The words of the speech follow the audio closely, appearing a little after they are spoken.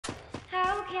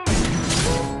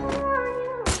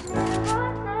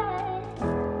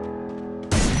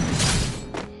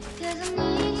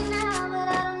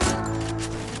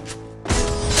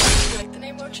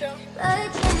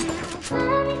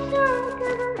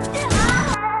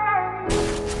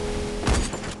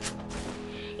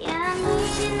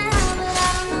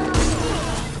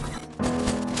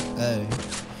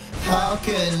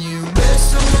can you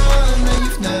miss someone that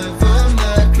you've never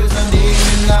met? Cause I need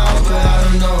you now, but I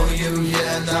don't know you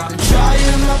yet. And I've been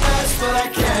trying my best, but I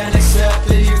can't accept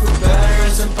that you feel better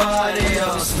in somebody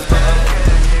else's bed.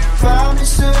 Find me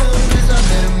soon, cause I'm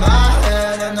in my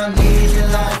head, and I need you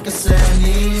like I said, I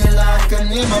need you like I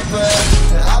need my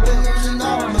breath. And I've been losing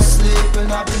all my sleep,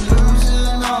 and I've been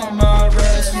losing all my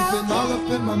rest. You've been all up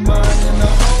in my mind, and I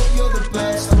hope you're the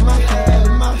best. In my head,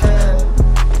 in my head,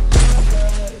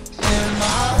 in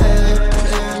my head,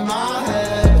 in my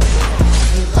head.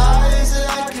 The lies that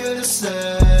I could have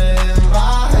said, in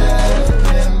my head,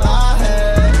 in my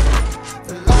head.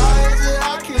 The lies that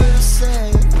I could have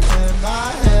said, in my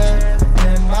head,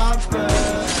 in my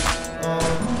breath.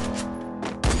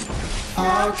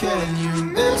 How can you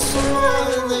miss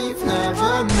someone that you've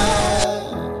never met?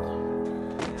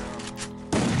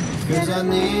 Cause I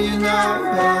need you now,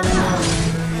 but I don't know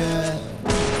you yet.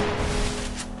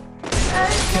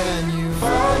 Can you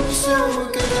find me soon,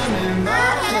 cause I'm in my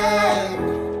head.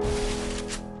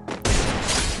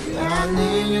 Yeah, I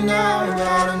need you now, but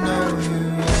I don't know you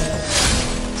yet.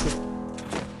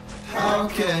 How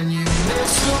can you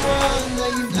miss someone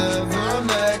that you've never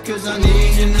met? Cause I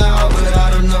need you now, but I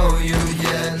don't know you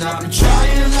yet. And I've been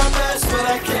trying my best, but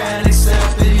I can't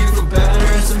accept that you feel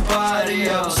better in somebody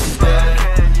else's bed.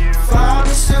 Find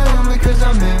me soon, because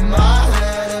I'm in my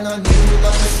head, and I need you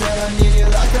like I said, I need you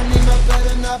like I need my bed.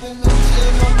 And I've been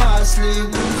losing on my sleep,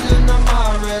 losing on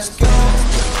my rest. Go,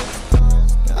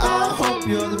 I hope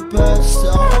you're the best, I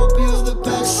hope you're the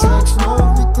best. Sex, no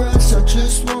regrets, I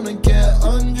just wanna get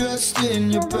undressed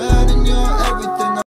in your bed.